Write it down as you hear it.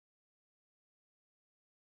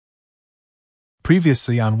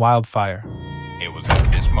Previously on Wildfire. It was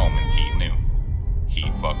at this moment he knew. He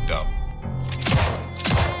fucked up.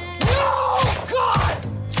 No, God!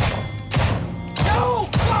 No,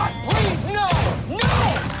 God, please, no!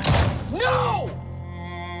 No! No!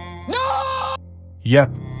 No! Yep,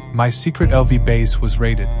 my secret LV base was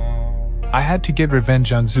raided. I had to get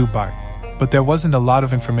revenge on Zubart, but there wasn't a lot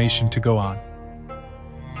of information to go on.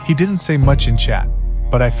 He didn't say much in chat,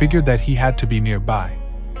 but I figured that he had to be nearby.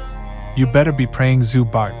 You better be praying,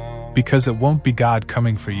 Zubart, because it won't be God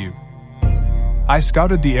coming for you. I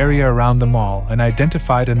scouted the area around the mall and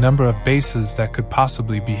identified a number of bases that could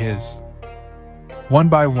possibly be his. One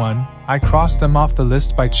by one, I crossed them off the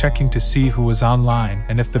list by checking to see who was online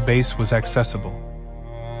and if the base was accessible.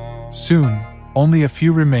 Soon, only a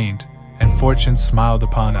few remained, and fortune smiled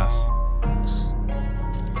upon us.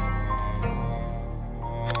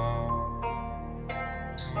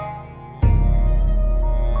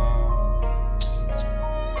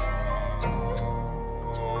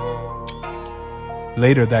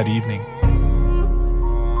 Later that evening,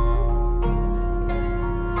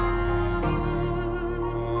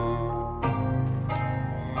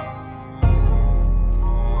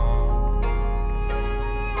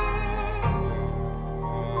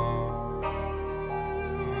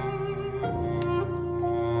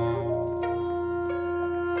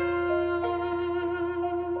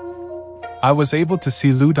 I was able to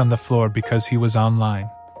see loot on the floor because he was online.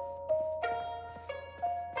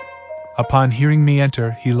 Upon hearing me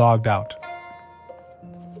enter, he logged out.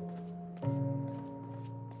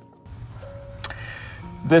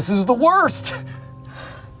 This is the worst!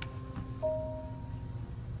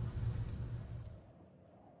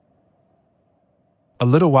 A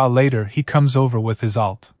little while later, he comes over with his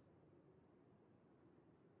alt.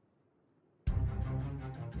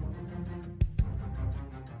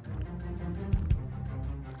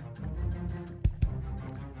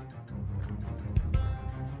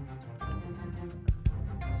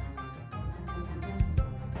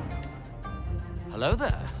 Hello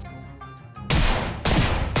there.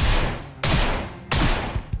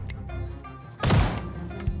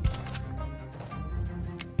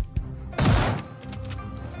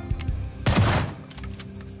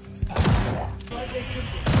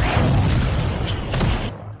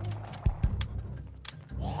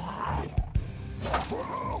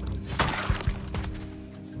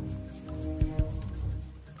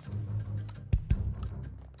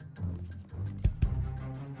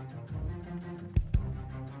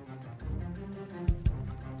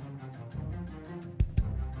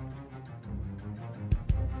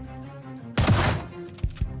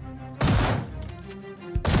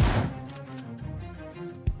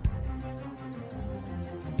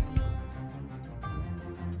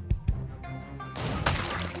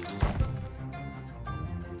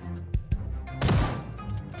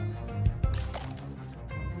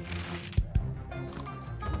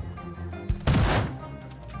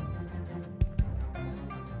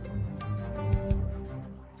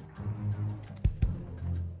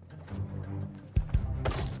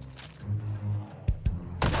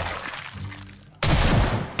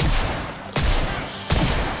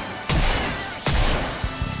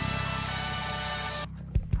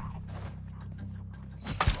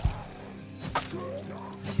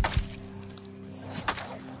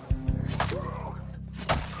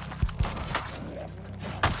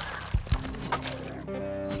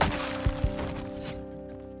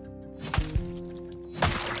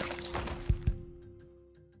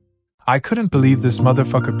 I couldn't believe this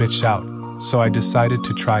motherfucker bitched out, so I decided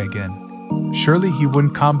to try again. Surely he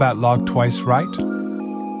wouldn't combat log twice, right?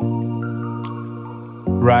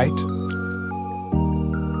 Right?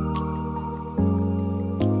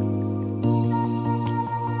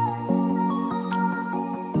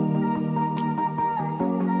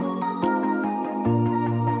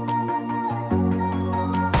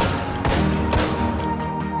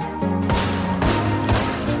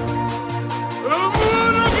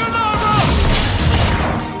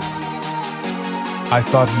 I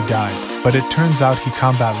thought he died, but it turns out he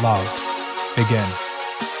combat logged. Again.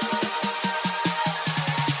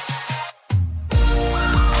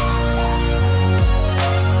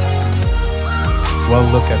 Well,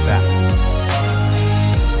 look at that.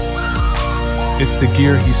 It's the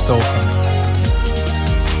gear he stole from me.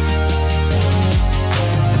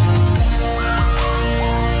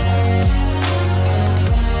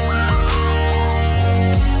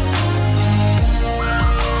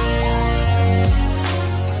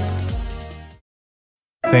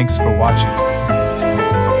 Thanks for watching.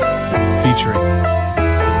 Featuring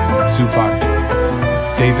Zubart,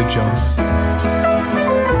 David Jones,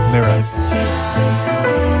 Mira,